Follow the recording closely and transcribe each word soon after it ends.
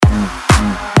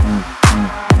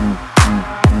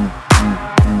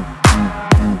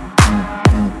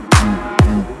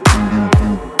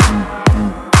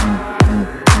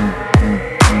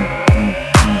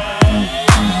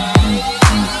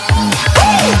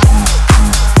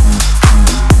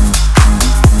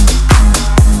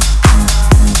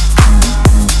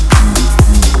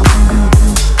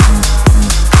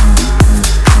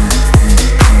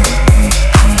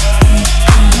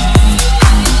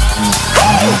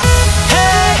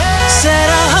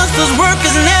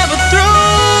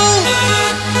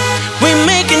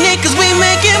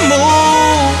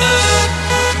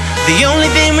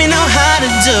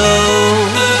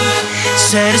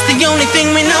Said it's the only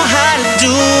thing we know how to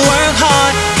do. Work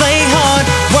hard, play hard,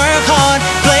 work hard,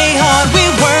 play hard. We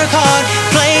work hard,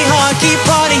 play hard, keep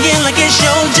partying like it's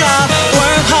your job.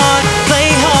 Work hard,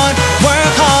 play hard,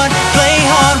 work hard, play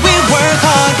hard. We work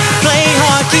hard, play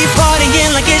hard, keep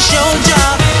partying like it's your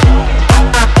job.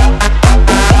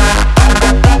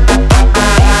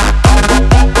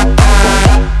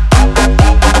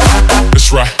 That's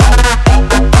right.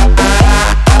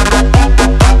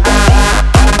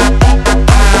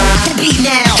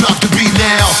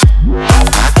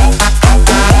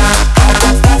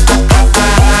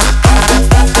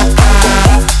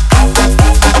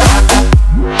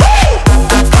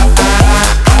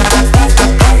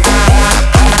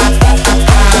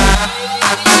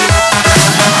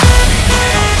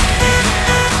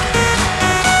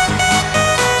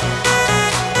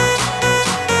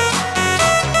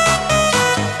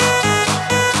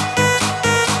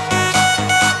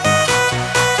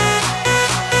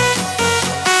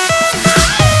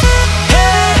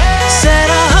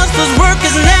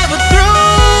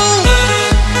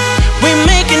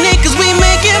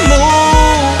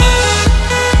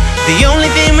 The only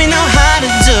thing we know how to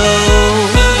do.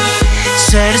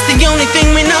 Said it's the only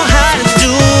thing we know how to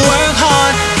do. Work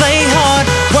hard, play hard,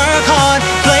 work hard,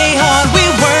 play hard. We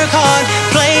work hard,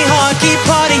 play hard, keep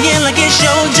partying like it's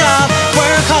your job.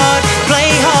 Work hard,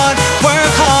 play hard,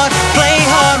 work hard, play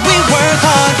hard. We work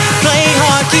hard, play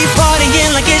hard, keep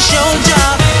partying like it's your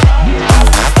job.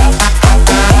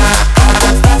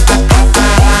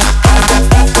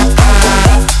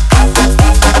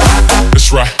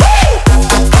 That's right.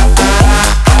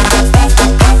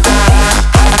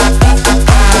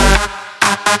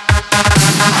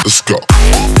 Let's go.